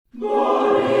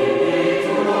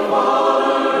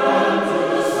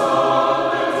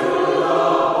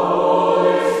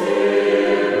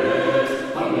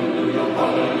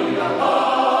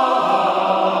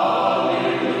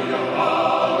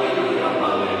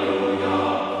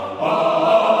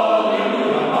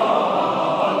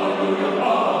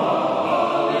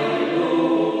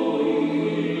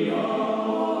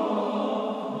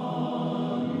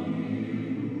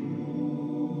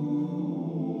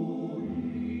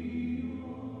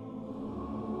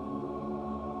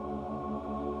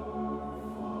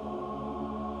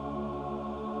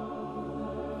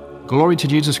Glory to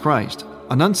Jesus Christ.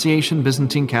 Annunciation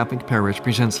Byzantine Catholic Parish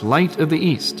presents Light of the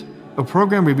East, a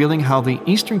program revealing how the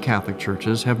Eastern Catholic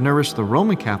churches have nourished the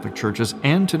Roman Catholic churches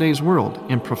and today's world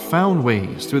in profound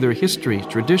ways through their histories,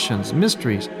 traditions,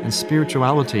 mysteries, and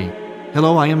spirituality.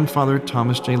 Hello, I am Father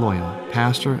Thomas J. Loya,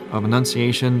 pastor of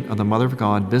Annunciation of the Mother of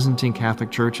God Byzantine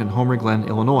Catholic Church in Homer Glen,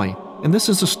 Illinois. And this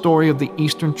is the story of the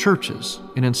Eastern churches,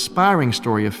 an inspiring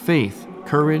story of faith,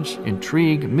 courage,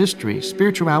 intrigue, mystery,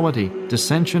 spirituality,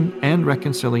 dissension, and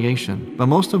reconciliation. But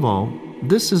most of all,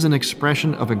 this is an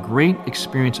expression of a great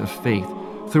experience of faith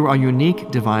through our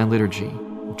unique divine liturgy.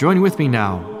 Join with me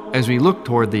now as we look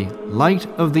toward the Light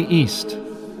of the East.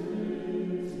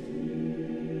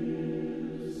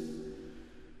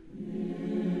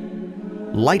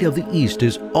 Light of the East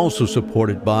is also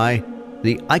supported by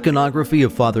the iconography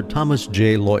of Father Thomas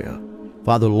J. Loya.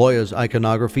 Father Loya's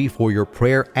iconography for your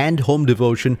prayer and home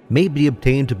devotion may be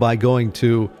obtained by going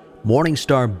to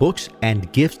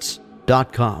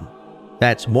morningstarbooksandgifts.com.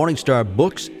 That's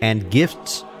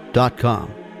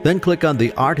morningstarbooksandgifts.com. Then click on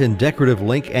the Art and Decorative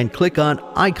link and click on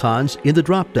Icons in the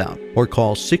drop-down, or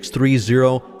call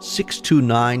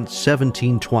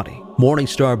 630-629-1720.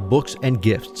 Morningstar Books and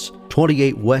Gifts,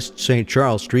 28 West St.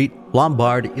 Charles Street,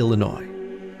 Lombard, Illinois.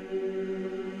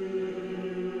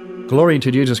 Glory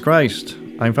to Jesus Christ.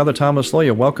 I'm Father Thomas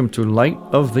Loya. Welcome to Light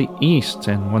of the East.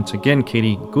 And once again,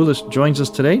 Katie Goulis joins us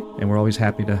today, and we're always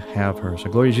happy to have her. So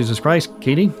glory to Jesus Christ.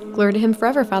 Katie? Glory to him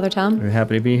forever, Father Tom. You're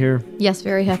happy to be here? Yes,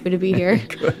 very happy to be here.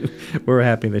 Good. We're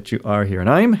happy that you are here. And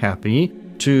I'm happy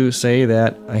to say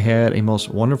that I had a most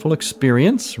wonderful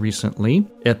experience recently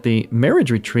at the marriage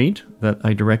retreat that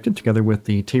I directed together with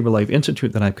the Tabor Life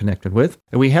Institute that I've connected with.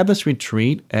 And we had this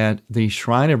retreat at the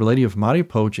Shrine of Our Lady of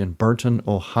Mariapoche in Burton,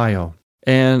 Ohio.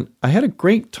 And I had a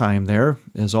great time there,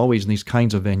 as always in these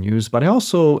kinds of venues, but I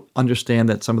also understand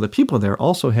that some of the people there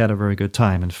also had a very good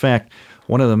time. In fact,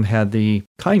 one of them had the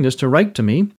kindness to write to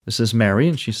me. This is Mary,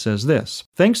 and she says this: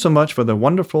 "Thanks so much for the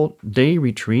wonderful day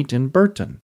retreat in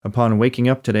Burton. Upon waking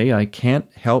up today, I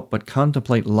can't help but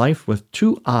contemplate life with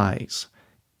two eyes,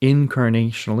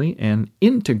 incarnationally and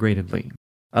integratedly.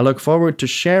 I look forward to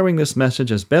sharing this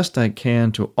message as best I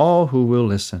can to all who will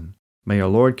listen. May our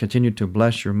Lord continue to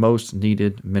bless your most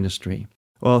needed ministry."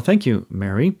 Well, thank you,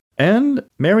 Mary. And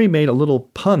Mary made a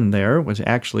little pun there, which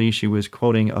actually she was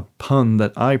quoting a pun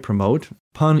that I promote,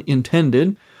 pun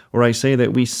intended, where I say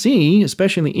that we see,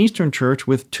 especially in the Eastern Church,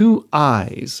 with two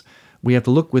eyes. We have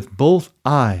to look with both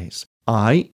eyes.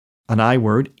 I, an I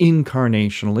word,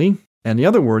 incarnationally, and the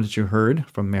other word that you heard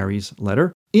from Mary's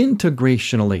letter,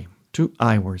 integrationally, two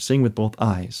I words, seeing with both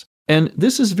eyes. And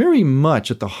this is very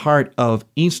much at the heart of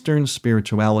Eastern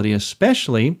spirituality,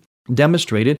 especially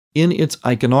demonstrated in its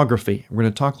iconography. We're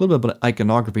going to talk a little bit about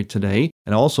iconography today,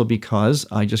 and also because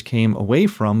I just came away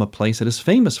from a place that is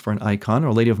famous for an icon.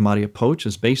 Our Lady of Mariapoche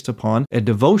is based upon a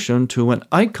devotion to an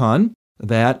icon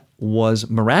that was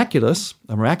miraculous,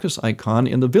 a miraculous icon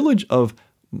in the village of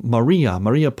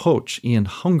Mariapoche in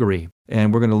Hungary.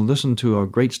 And we're going to listen to a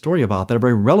great story about that, a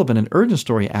very relevant and urgent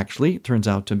story, actually, it turns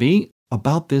out to be,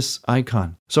 about this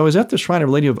icon. So I was at the Shrine of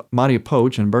Our Lady of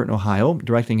Mariapoche in Burton, Ohio,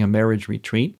 directing a marriage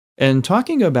retreat, and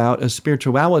talking about a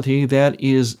spirituality that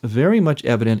is very much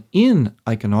evident in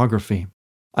iconography.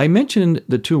 I mentioned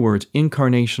the two words,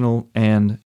 incarnational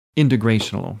and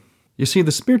integrational. You see,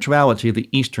 the spirituality of the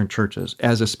Eastern churches,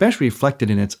 as especially reflected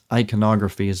in its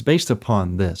iconography, is based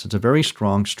upon this. It's a very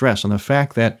strong stress on the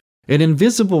fact that an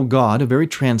invisible God, a very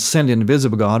transcendent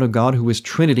invisible God, a God who is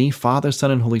Trinity, Father,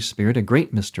 Son, and Holy Spirit, a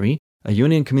great mystery, a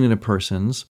union communion of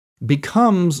persons,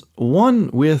 becomes one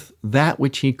with that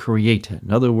which he created.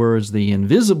 In other words, the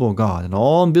invisible God and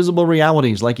all invisible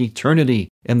realities like eternity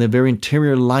and the very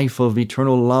interior life of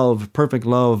eternal love, perfect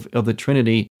love of the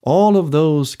Trinity, all of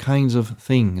those kinds of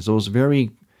things, those very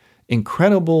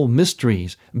incredible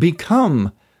mysteries,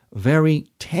 become very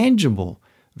tangible,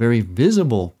 very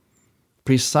visible,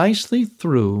 precisely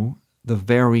through the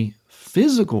very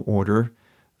physical order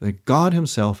that God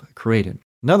himself created.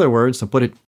 In other words, to put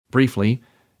it briefly,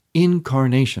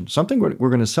 incarnation, something we're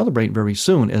going to celebrate very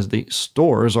soon, as the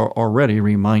stores are already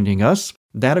reminding us.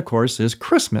 That, of course, is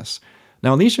Christmas.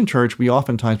 Now, in the Eastern Church, we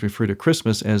oftentimes refer to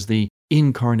Christmas as the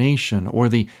incarnation or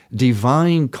the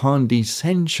divine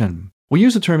condescension. We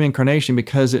use the term incarnation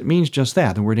because it means just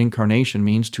that. The word incarnation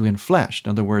means to inflesh.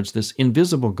 In other words, this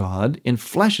invisible God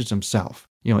infleshes himself.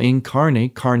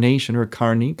 Incarnate, carnation, or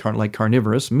like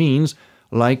carnivorous, means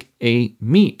like a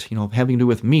meat, having to do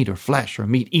with meat or flesh or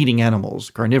meat-eating animals,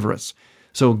 carnivorous.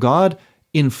 So God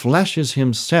infleshes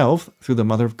himself through the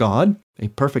Mother of God, a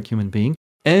perfect human being,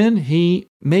 and he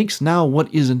makes now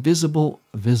what is invisible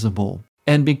visible.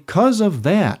 And because of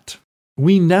that,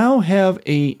 we now have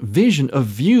a vision, a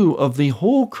view of the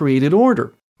whole created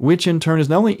order, which in turn is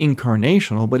not only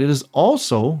incarnational, but it is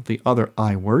also, the other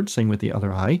I word, saying with the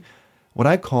other I, what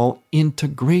I call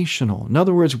integrational. In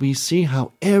other words, we see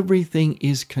how everything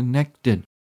is connected.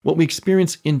 What we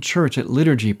experience in church at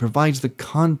liturgy provides the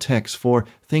context for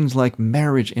things like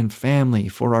marriage and family,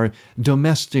 for our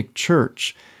domestic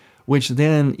church, which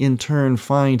then in turn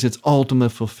finds its ultimate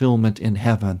fulfillment in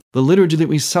heaven. The liturgy that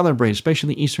we celebrate,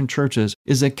 especially in the Eastern churches,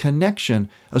 is a connection,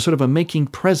 a sort of a making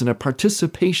present, a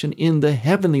participation in the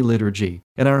heavenly liturgy.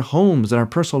 And our homes and our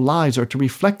personal lives are to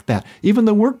reflect that. Even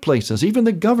the workplaces, even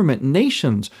the government,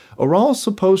 nations are all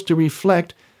supposed to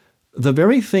reflect the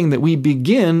very thing that we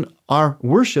begin our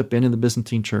worship in the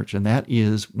Byzantine church. And that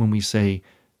is when we say,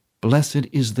 "Blessed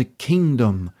is the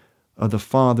kingdom of the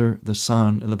Father, the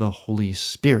Son, and of the Holy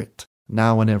Spirit,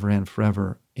 now and ever and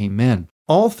forever. Amen."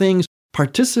 All things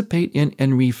participate in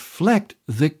and reflect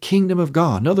the kingdom of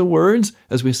God. In other words,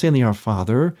 as we say in the Our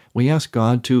Father, we ask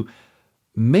God to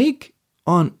make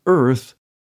on earth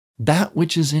that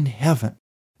which is in heaven.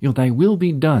 Thy will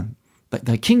be done.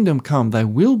 Thy kingdom come, thy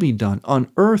will be done on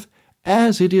earth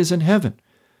as it is in heaven.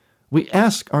 We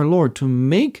ask our Lord to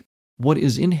make what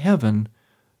is in heaven,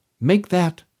 make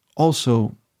that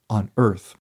also on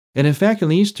earth. And in fact, in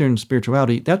the Eastern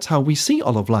spirituality, that's how we see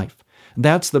all of life.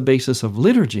 That's the basis of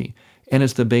liturgy, and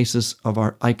it's the basis of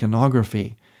our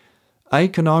iconography.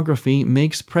 Iconography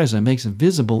makes present, makes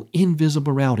visible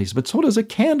invisible realities, but so does a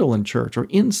candle in church, or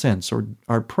incense, or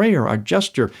our prayer, our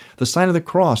gesture, the sign of the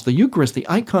cross, the Eucharist, the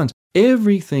icons.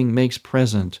 Everything makes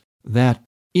present that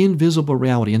invisible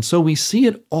reality, and so we see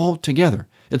it all together.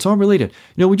 It's all related.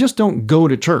 We just don't go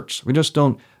to church. We just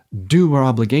don't do our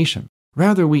obligation.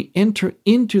 Rather, we enter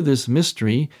into this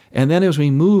mystery, and then as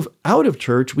we move out of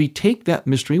church, we take that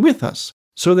mystery with us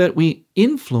so that we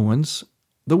influence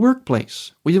the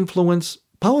workplace. We influence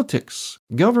politics,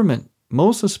 government,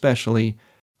 most especially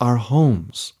our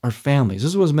homes, our families.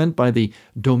 This is what's meant by the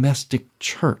domestic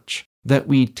church, that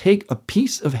we take a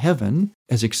piece of heaven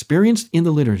as experienced in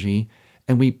the liturgy,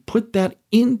 and we put that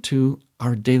into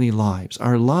our daily lives,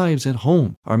 our lives at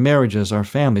home, our marriages, our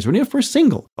families. Even if we're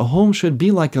single, a home should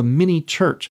be like a mini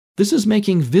church. This is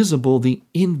making visible the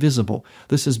invisible.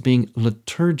 This is being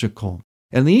liturgical.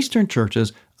 And in the Eastern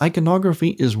churches, iconography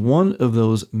is one of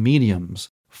those mediums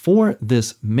for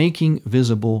this making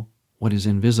visible what is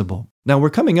invisible. Now,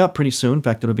 we're coming up pretty soon. In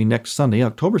fact, it'll be next Sunday,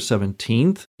 October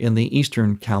 17th, in the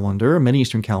Eastern calendar, many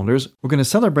Eastern calendars. We're going to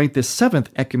celebrate the Seventh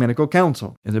Ecumenical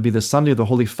Council. It'll be the Sunday of the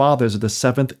Holy Fathers of the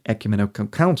Seventh Ecumenical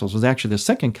Council. It was actually the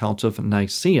Second Council of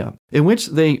Nicaea, in which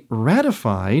they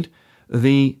ratified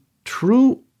the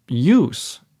true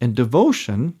use and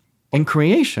devotion and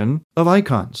creation of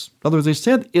icons. In other words, they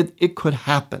said it could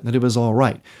happen, that it was all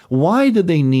right. Why did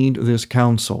they need this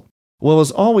council? Well,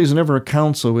 as always, whenever a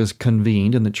council is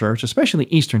convened in the church, especially in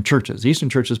the Eastern churches, the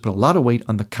Eastern churches put a lot of weight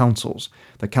on the councils,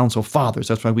 the council fathers.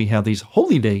 That's why we have these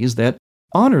holy days that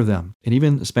honor them, and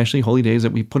even especially holy days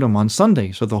that we put them on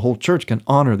Sunday so the whole church can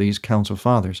honor these council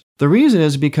fathers. The reason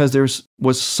is because there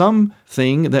was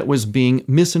something that was being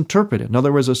misinterpreted. In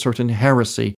other words, a certain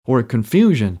heresy or a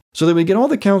confusion. So that we get all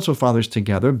the council fathers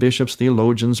together, bishops,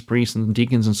 theologians, priests, and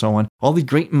deacons, and so on, all the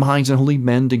great minds and holy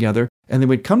men together, and they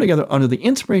would come together under the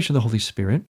inspiration of the Holy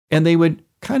Spirit, and they would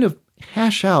kind of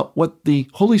hash out what the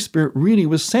Holy Spirit really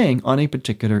was saying on a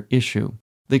particular issue.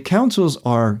 The councils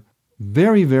are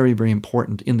very, very, very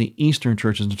important in the Eastern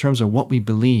churches in terms of what we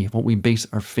believe, what we base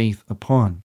our faith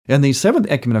upon. And the Seventh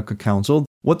Ecumenical Council,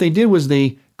 what they did was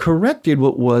they corrected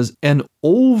what was an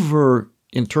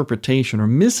over-interpretation or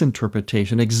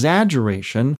misinterpretation,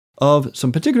 exaggeration of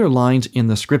some particular lines in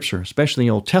the Scripture, especially in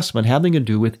the Old Testament, having to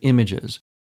do with images.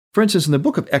 For instance, in the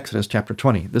book of Exodus, chapter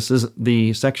 20, this is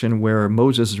the section where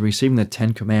Moses is receiving the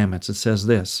Ten Commandments. It says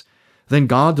this, "Then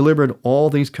God delivered all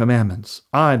these commandments.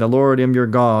 I, the Lord, am your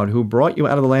God, who brought you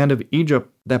out of the land of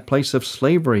Egypt, that place of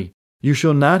slavery. You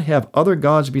shall not have other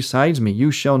gods besides me.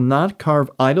 You shall not carve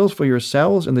idols for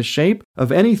yourselves in the shape of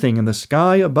anything in the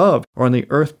sky above, or in the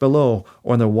earth below,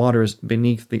 or in the waters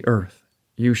beneath the earth.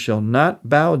 You shall not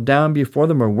bow down before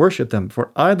them or worship them,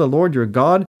 for I, the Lord your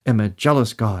God, am a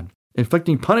jealous God,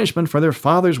 inflicting punishment for their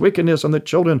fathers' wickedness on the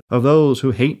children of those who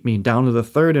hate me, down to the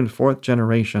third and fourth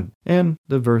generation." And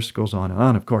the verse goes on and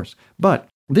on, of course. But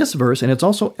this verse, and it's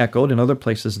also echoed in other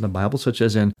places in the Bible, such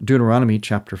as in Deuteronomy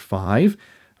chapter 5,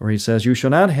 where he says, "You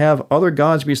shall not have other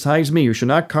gods besides me. You shall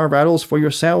not carve idols for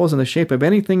yourselves in the shape of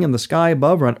anything in the sky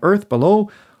above, or on earth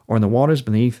below, or in the waters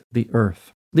beneath the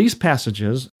earth." These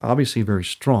passages, obviously very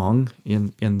strong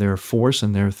in their force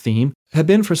and their theme, have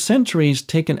been for centuries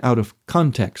taken out of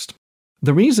context.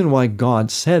 The reason why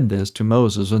God said this to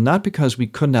Moses was not because we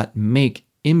could not make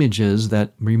images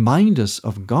that remind us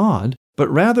of God, but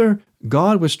rather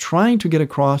God was trying to get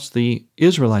across the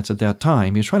Israelites at that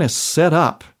time. He was trying to set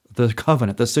up the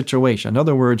covenant, the situation. In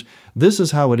other words, this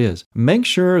is how it is. Make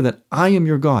sure that I am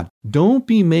your God. Don't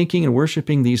be making and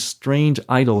worshiping these strange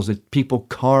idols that people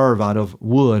carve out of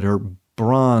wood or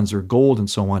bronze or gold and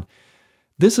so on.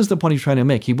 This is the point he's trying to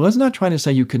make. He was not trying to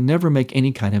say you could never make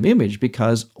any kind of image,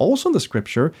 because also in the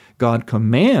Scripture, God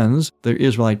commands the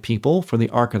Israelite people for the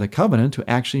Ark of the Covenant to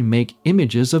actually make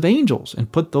images of angels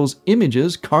and put those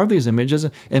images, carve these images,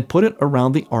 and put it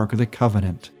around the Ark of the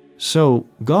Covenant. So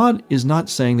God is not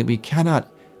saying that we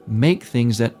cannot make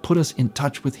things that put us in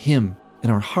touch with Him in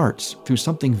our hearts through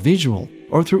something visual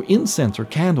or through incense or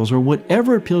candles or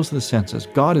whatever appeals to the senses.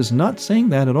 God is not saying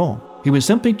that at all. He was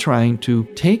simply trying to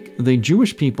take the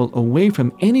Jewish people away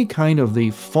from any kind of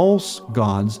the false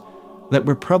gods that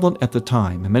were prevalent at the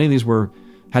time. And many of these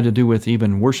had to do with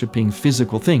even worshiping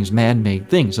physical things, man-made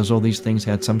things, as though these things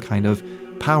had some kind of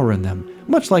power in them.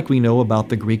 Much like we know about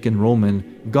the Greek and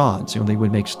Roman gods. They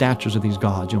would make statues of these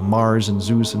gods, Mars and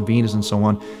Zeus and Venus and so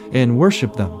on, and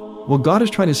worship them. Well, God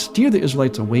is trying to steer the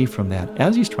Israelites away from that,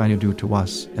 as He's trying to do to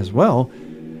us as well.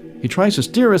 He tries to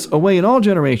steer us away in all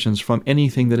generations from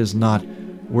anything that is not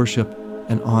worship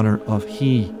and honor of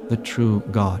He, the true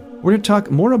God. We're going to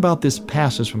talk more about this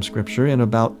passage from Scripture and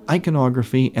about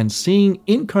iconography and seeing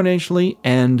incarnationally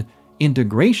and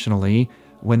integrationally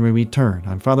when we return.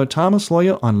 I'm Father Thomas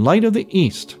Loya on Light of the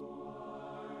East.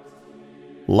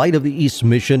 Light of the East's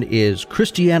mission is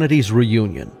Christianity's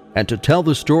reunion. And to tell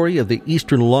the story of the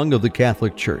Eastern lung of the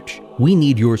Catholic Church, we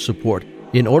need your support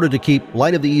in order to keep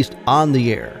Light of the East on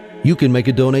the air. You can make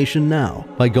a donation now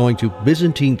by going to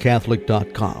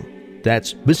ByzantineCatholic.com.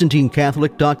 That's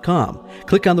ByzantineCatholic.com.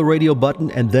 Click on the radio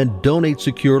button and then donate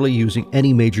securely using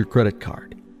any major credit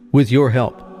card. With your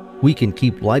help, we can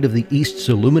keep Light of the East's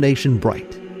illumination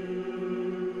bright.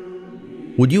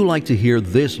 Would you like to hear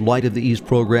this Light of the East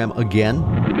program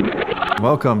again?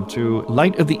 Welcome to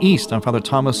Light of the East. I'm Father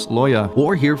Thomas Loya.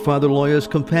 Or hear Father Loya's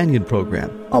companion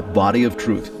program, A Body of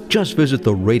Truth. Just visit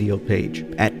the radio page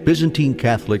at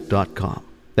ByzantineCatholic.com.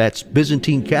 That's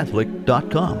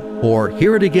ByzantineCatholic.com. Or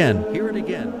hear it again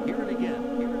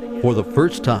for the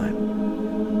first time.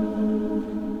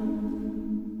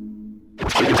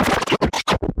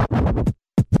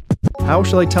 How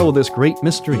shall I tell this great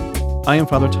mystery? I am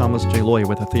Father Thomas J. Loya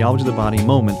with a Theology of the Body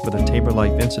moment for the Tabor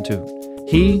Life Institute.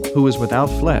 He who is without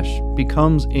flesh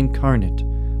becomes incarnate.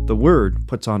 The Word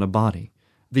puts on a body.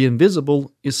 The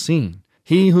invisible is seen.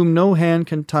 He whom no hand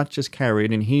can touch is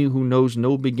carried, and he who knows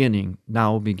no beginning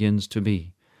now begins to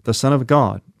be. The Son of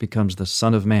God becomes the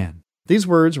Son of Man. These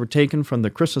words were taken from the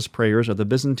Christmas prayers of the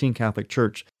Byzantine Catholic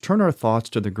Church. Turn our thoughts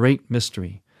to the great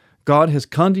mystery. God has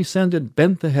condescended,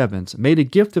 bent the heavens, made a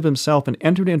gift of Himself, and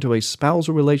entered into a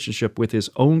spousal relationship with His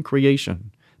own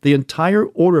creation. The entire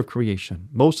order of creation,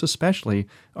 most especially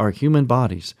our human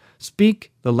bodies,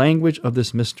 speak the language of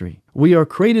this mystery. We are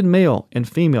created male and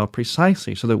female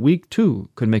precisely so that we too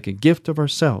could make a gift of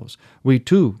ourselves. We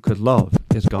too could love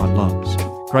as God loves.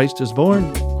 Christ is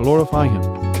born, glorify Him.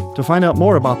 To find out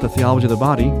more about the theology of the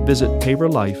body, visit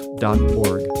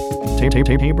taborlife.org.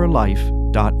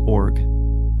 taborlife.org.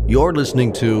 You're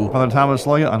listening to Father Thomas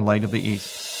Loya on Light of the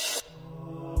East.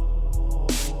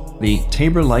 The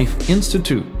Tabor Life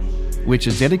Institute, which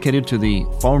is dedicated to the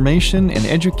formation and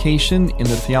education in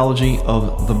the theology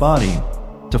of the body.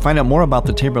 To find out more about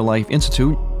the Tabor Life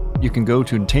Institute, you can go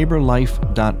to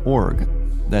taborlife.org.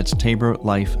 That's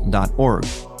taborlife.org.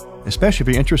 Especially if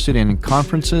you're interested in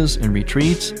conferences and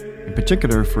retreats, in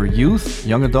particular for youth,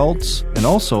 young adults, and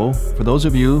also for those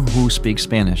of you who speak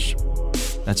Spanish.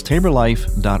 That's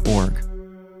taborlife.org.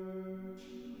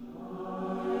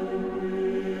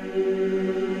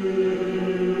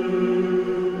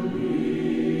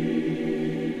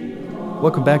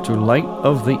 Welcome back to Light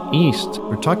of the East.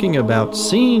 We're talking about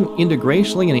seeing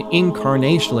integrationally and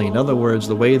incarnationally. In other words,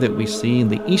 the way that we see in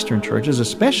the Eastern churches,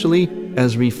 especially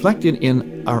as reflected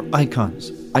in our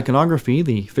icons. Iconography,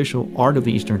 the official art of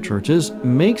the Eastern churches,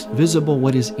 makes visible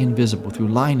what is invisible through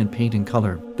line and paint and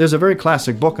color. There's a very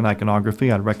classic book on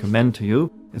iconography I'd recommend to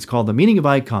you. It's called The Meaning of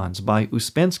Icons by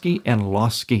Uspensky and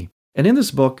Losky. And in this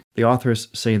book, the authors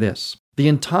say this: the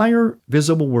entire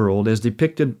visible world as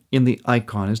depicted in the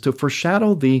icon is to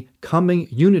foreshadow the coming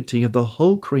unity of the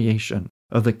whole creation,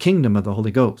 of the kingdom of the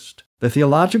Holy Ghost. The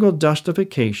theological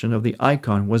justification of the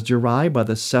icon was derived by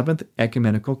the Seventh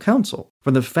Ecumenical Council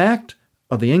from the fact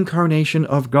of the incarnation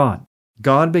of God.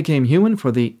 God became human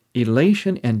for the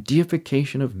elation and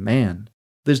deification of man.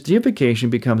 This deification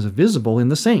becomes visible in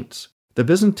the saints. The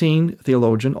Byzantine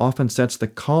theologian often sets the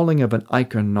calling of an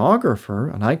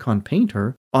iconographer, an icon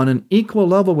painter, on an equal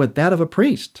level with that of a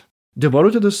priest.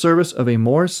 Devoted to the service of a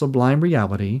more sublime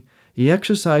reality, he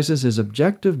exercises his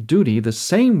objective duty the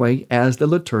same way as the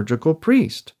liturgical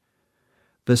priest.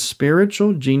 The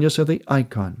spiritual genius of the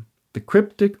icon, the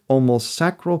cryptic, almost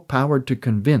sacral power to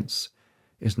convince,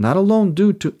 is not alone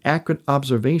due to accurate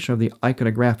observation of the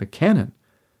iconographic canon,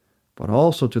 but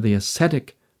also to the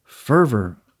ascetic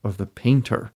fervor of the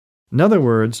painter. In other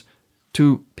words,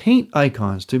 to paint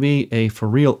icons, to be a for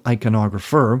real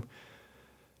iconographer,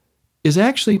 is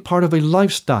actually part of a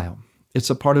lifestyle. It's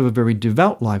a part of a very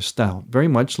devout lifestyle, very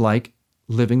much like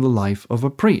living the life of a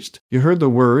priest. You heard the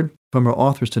word from our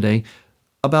authors today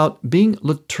about being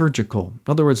liturgical.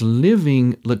 In other words,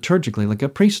 living liturgically like a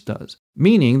priest does,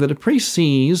 meaning that a priest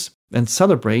sees and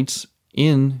celebrates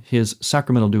in his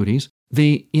sacramental duties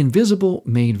the invisible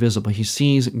made visible. He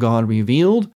sees God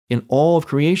revealed in all of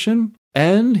creation,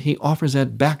 and he offers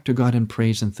that back to God in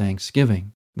praise and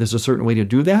thanksgiving. There's a certain way to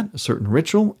do that, a certain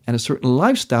ritual, and a certain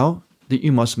lifestyle that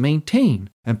you must maintain.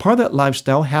 And part of that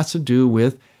lifestyle has to do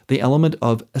with the element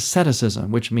of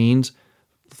asceticism, which means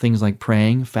things like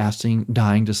praying, fasting,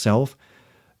 dying to self,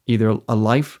 either a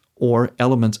life or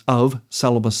elements of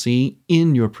celibacy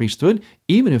in your priesthood,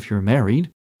 even if you're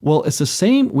married. Well, it's the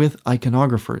same with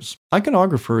iconographers.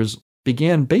 Iconographers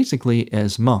began basically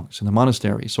as monks in the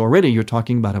monastery. So already you're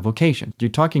talking about a vocation. You're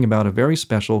talking about a very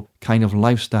special kind of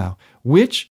lifestyle,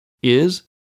 which is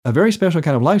a very special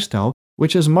kind of lifestyle,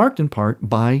 which is marked in part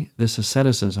by this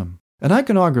asceticism. An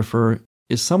iconographer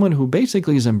is someone who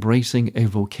basically is embracing a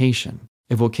vocation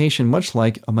much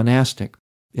like a monastic.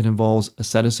 It involves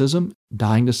asceticism,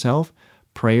 dying to self,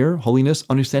 prayer, holiness,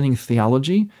 understanding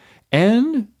theology,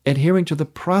 and adhering to the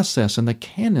process and the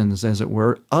canons, as it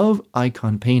were, of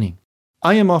icon painting.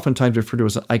 I am oftentimes referred to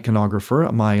as an iconographer.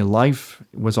 My life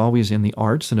was always in the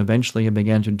arts, and eventually I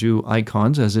began to do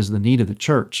icons, as is the need of the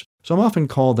church. So I'm often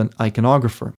called an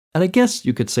iconographer. And I guess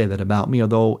you could say that about me,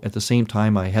 although at the same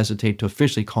time I hesitate to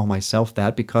officially call myself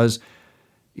that because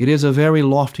it is a very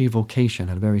lofty vocation,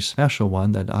 a very special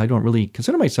one that I don't really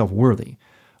consider myself worthy,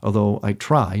 although I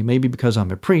try. Maybe because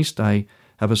I'm a priest, I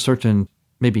have a certain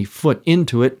maybe foot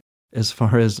into it as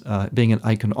far as being an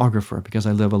iconographer, because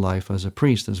I live a life as a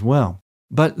priest as well.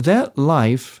 But that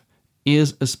life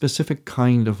is a specific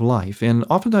kind of life. And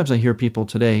oftentimes I hear people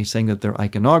today saying that they're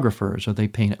iconographers or they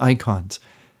paint icons.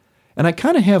 And I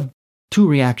kind of have two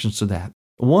reactions to that.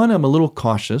 One, I'm a little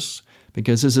cautious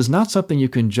because this is not something you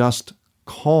can just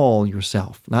call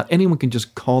yourself. Not anyone can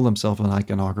just call themselves an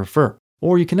iconographer.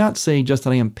 Or you cannot say just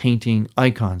that I am painting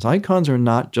icons. Icons are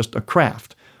not just a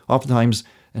craft. Oftentimes,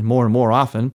 and more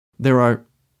often, there are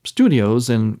studios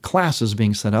and classes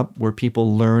being set up where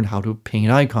people learn how to paint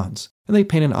icons. And they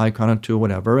paint an icon or two,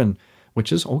 whatever, and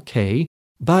which is okay.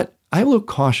 But I have a little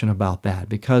caution about that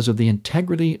because of the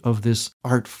integrity of this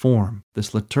art form,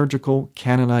 this liturgical,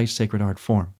 canonized sacred art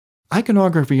form.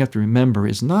 Iconography, you have to remember,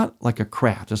 is not like a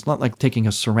craft. It's not like taking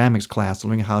a ceramics class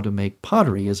learning how to make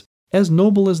pottery. As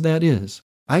noble as that is,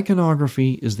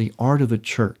 iconography is the art of the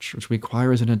church, which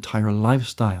requires an entire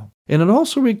lifestyle. And it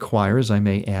also requires, I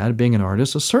may add, being an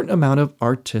artist, a certain amount of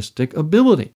artistic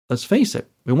ability. Let's face it,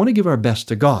 we want to give our best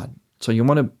to God. So you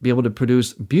want to be able to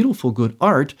produce beautiful, good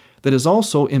art that is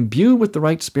also imbued with the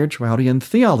right spirituality and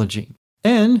theology.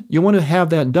 And you want to have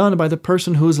that done by the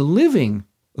person who is living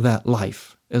that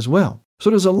life as well. So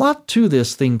there's a lot to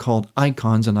this thing called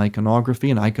icons and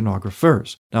iconography and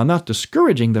iconographers. Now, I'm not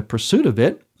discouraging the pursuit of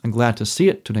it. I'm glad to see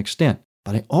it to an extent.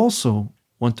 But I also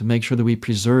want to make sure that we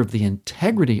preserve the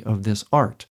integrity of this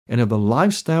art and of the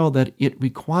lifestyle that it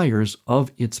requires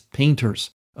of its painters,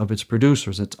 of its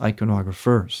producers, its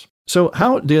iconographers. So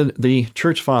how did the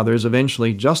church fathers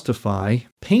eventually justify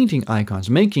painting icons,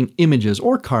 making images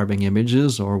or carving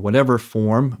images or whatever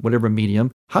form, whatever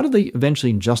medium? How did they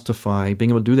eventually justify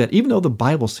being able to do that, even though the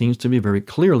Bible seems to be very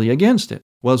clearly against it?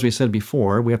 Well, as we said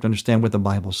before, we have to understand what the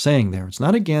Bible's saying there. It's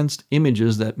not against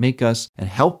images that make us and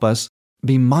help us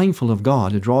be mindful of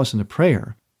God, to draw us into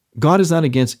prayer. God is not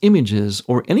against images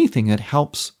or anything that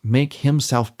helps make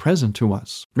himself present to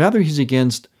us. Rather, he's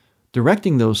against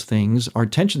directing those things, our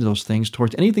attention to those things,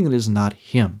 towards anything that is not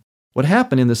him. What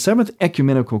happened in the Seventh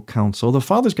Ecumenical Council, the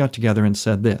fathers got together and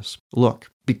said this: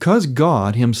 look, because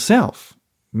God himself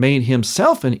made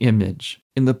himself an image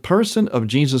in the person of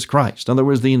Jesus Christ, in other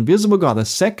words, the invisible God, the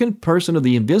second person of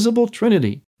the invisible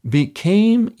Trinity,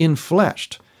 became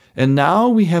enfleshed. And now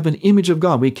we have an image of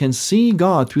God. We can see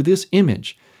God through this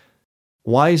image.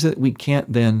 Why is it we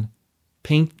can't then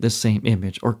paint the same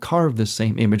image or carve the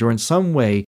same image or in some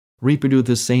way reproduce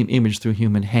the same image through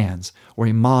human hands or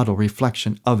a model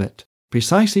reflection of it?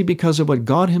 Precisely because of what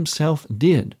God himself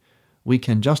did, we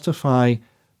can justify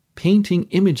painting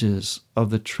images of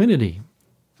the Trinity,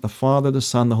 the Father, the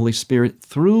Son, the Holy Spirit,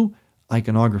 through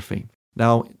iconography.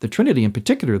 Now, the Trinity in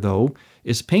particular, though,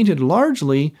 is painted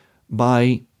largely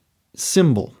by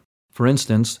symbol. For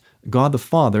instance, God the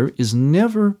Father is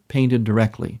never painted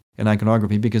directly in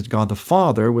iconography because God the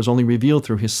Father was only revealed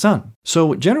through his Son.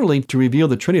 So generally, to reveal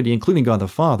the Trinity, including God the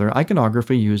Father,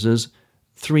 iconography uses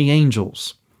three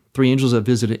angels that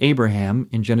visited Abraham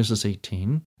in Genesis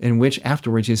 18, in which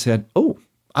afterwards he said, "Oh,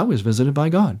 I was visited by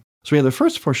God." So we have the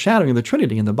first foreshadowing of the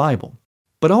Trinity in the Bible.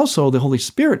 But also the Holy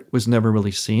Spirit was never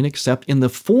really seen except in the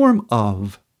form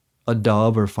of a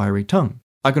dove or fiery tongue.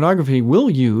 Iconography will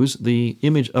use the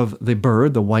image of the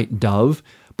bird, the white dove,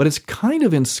 but it's kind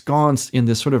of ensconced in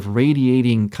this sort of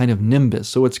radiating kind of nimbus.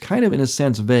 So it's kind of, in a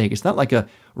sense, vague. It's not like a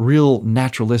real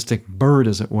naturalistic bird,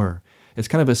 as it were. It's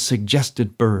kind of a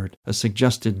suggested bird, a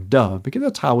suggested dove, because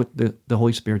that's how the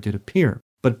Holy Spirit did appear.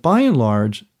 But by and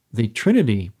large, the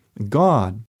Trinity,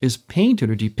 God, is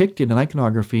painted or depicted in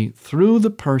iconography through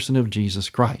the person of Jesus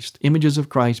Christ, images of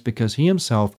Christ because he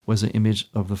himself was an image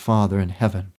of the Father in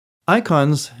heaven.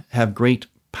 Icons have great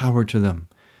power to them.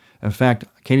 In fact,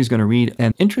 Katie's going to read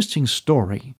an interesting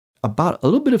story about a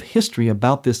little bit of history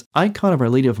about this icon of Our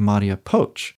Lady of Maria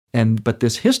Poch. But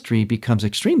this history becomes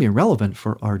extremely relevant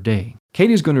for our day.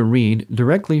 Katie's going to read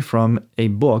directly from a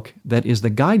book that is the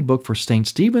guidebook for St.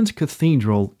 Stephen's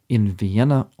Cathedral in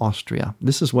Vienna, Austria.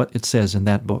 This is what it says in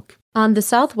that book. On the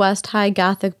southwest high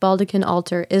Gothic baldachin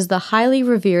altar is the highly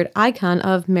revered icon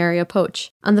of Maria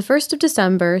Poch. On the 1st of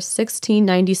December,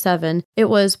 1697, it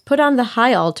was put on the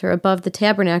high altar above the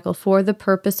tabernacle for the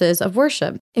purposes of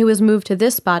worship. It was moved to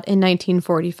this spot in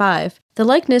 1945. The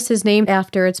likeness is named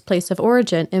after its place of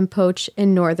origin in Poch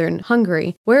in northern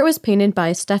Hungary, where it was painted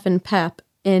by Stefan Papp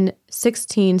in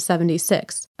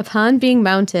 1676. Upon being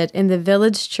mounted in the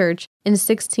village church in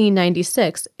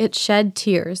 1696, it shed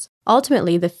tears.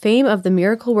 Ultimately, the fame of the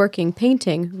miracle-working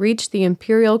painting reached the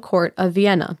imperial court of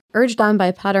Vienna. Urged on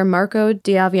by Pater Marco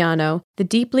d'Aviano, the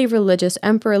deeply religious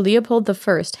Emperor Leopold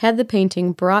I had the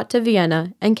painting brought to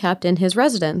Vienna and kept in his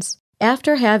residence.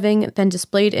 After having been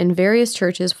displayed in various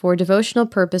churches for devotional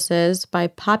purposes by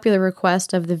popular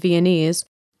request of the Viennese,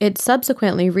 it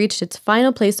subsequently reached its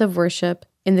final place of worship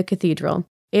in the cathedral.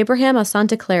 Abraham of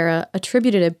Santa Clara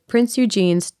attributed Prince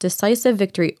Eugene's decisive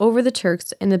victory over the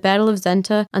Turks in the Battle of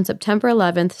Zenta on September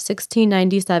 11,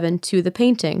 1697, to the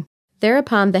painting.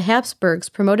 Thereupon, the Habsburgs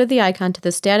promoted the icon to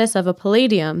the status of a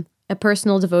palladium, a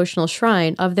personal devotional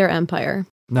shrine of their empire.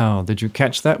 Now, did you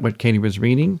catch that, what Katie was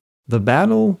reading? The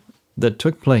battle that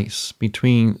took place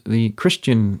between the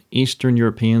Christian Eastern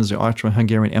Europeans, the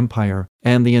Austro-Hungarian Empire,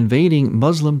 and the invading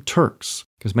Muslim Turks.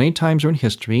 Because many times in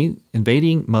history,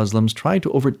 invading Muslims tried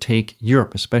to overtake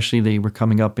Europe, especially they were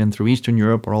coming up in through Eastern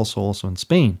Europe or also in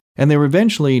Spain. And they were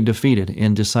eventually defeated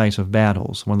in decisive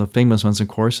battles. One of the famous ones, of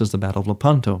course, is the Battle of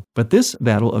Lepanto. But this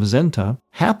Battle of Zenta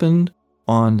happened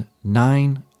on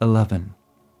 9/11.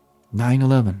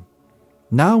 9/11.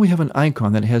 Now we have an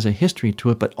icon that has a history to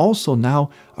it, but also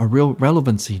now a real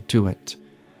relevancy to it.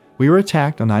 We were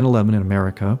attacked on 9/11 in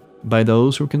America by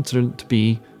those who were considered to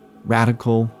be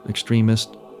radical,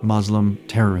 extremist, Muslim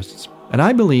terrorists. And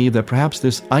I believe that perhaps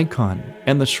this icon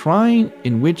and the shrine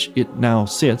in which it now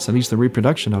sits, at least the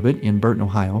reproduction of it in Burton,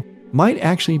 Ohio, might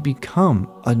actually become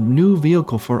a new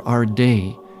vehicle for our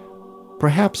day.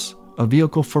 Perhaps a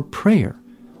vehicle for prayer,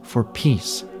 for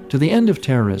peace, to the end of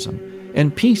terrorism,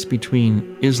 and peace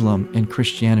between Islam and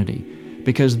Christianity,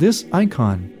 because this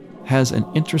icon has an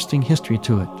interesting history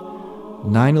to it.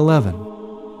 9/11.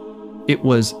 It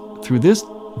was through this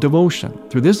devotion,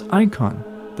 through this icon,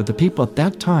 that the people at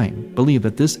that time believed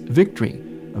that this victory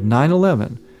of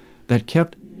 9/11 that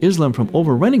kept Islam from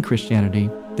overrunning Christianity,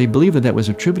 they believed that was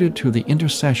attributed to the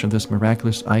intercession of this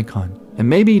miraculous icon. And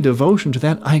maybe devotion to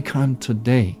that icon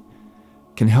today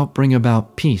can help bring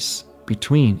about peace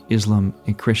between Islam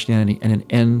and Christianity and an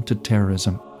end to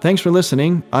terrorism. Thanks for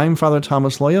listening. I'm Father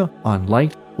Thomas Loya on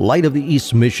Light. Light of the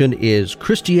East mission is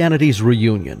Christianity's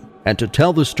reunion. And to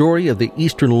tell the story of the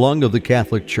Eastern lung of the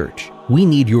Catholic Church, we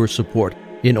need your support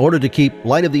in order to keep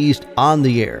Light of the East on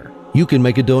the air. You can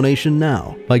make a donation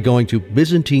now by going to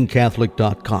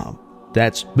ByzantineCatholic.com.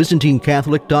 That's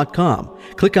ByzantineCatholic.com.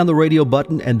 Click on the radio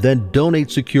button and then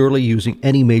donate securely using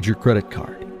any major credit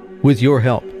card. With your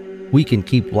help, we can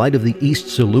keep Light of the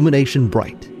East's illumination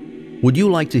bright. Would you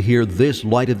like to hear this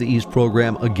Light of the East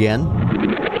program again?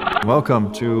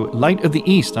 Welcome to Light of the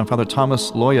East. I'm Father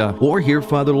Thomas Loya. Or hear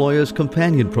Father Loya's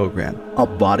companion program, A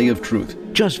Body of Truth.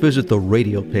 Just visit the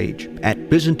radio page at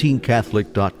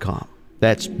ByzantineCatholic.com.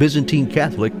 That's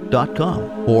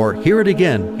ByzantineCatholic.com. Or hear it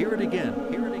again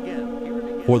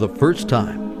for the first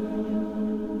time.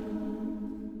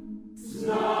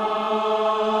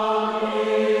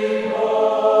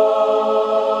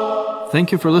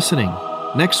 Thank you for listening.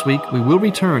 Next week, we will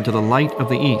return to the Light of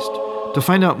the East. To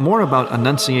find out more about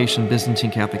Annunciation Byzantine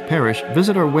Catholic Parish,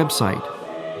 visit our website,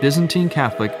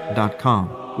 ByzantineCatholic.com,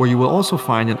 where you will also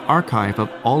find an archive of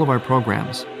all of our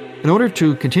programs. In order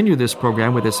to continue this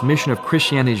program with its mission of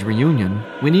Christianity's reunion,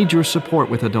 we need your support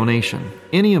with a donation.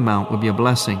 Any amount would be a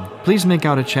blessing. Please make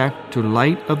out a check to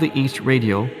Light of the East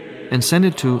Radio and send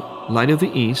it to Light of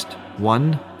the East,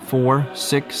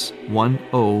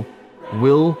 14610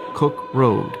 Will Cook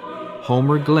Road,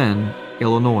 Homer Glen,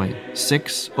 Illinois,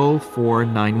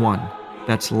 60491.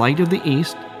 That's Light of the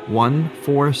East,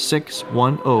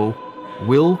 14610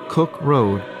 Will Cook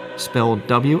Road, spelled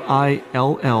WILL-COOK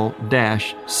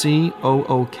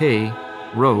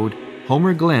Road,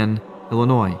 Homer Glen,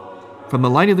 Illinois. From the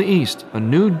Light of the East, a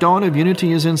new dawn of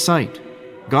unity is in sight.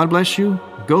 God bless you,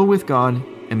 go with God,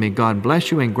 and may God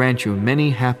bless you and grant you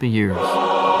many happy years.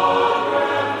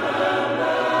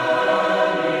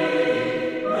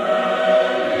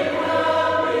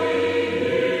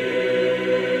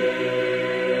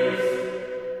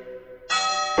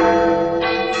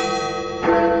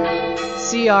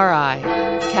 CRI,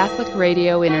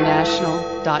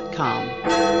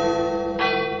 CatholicRadioInternational.com.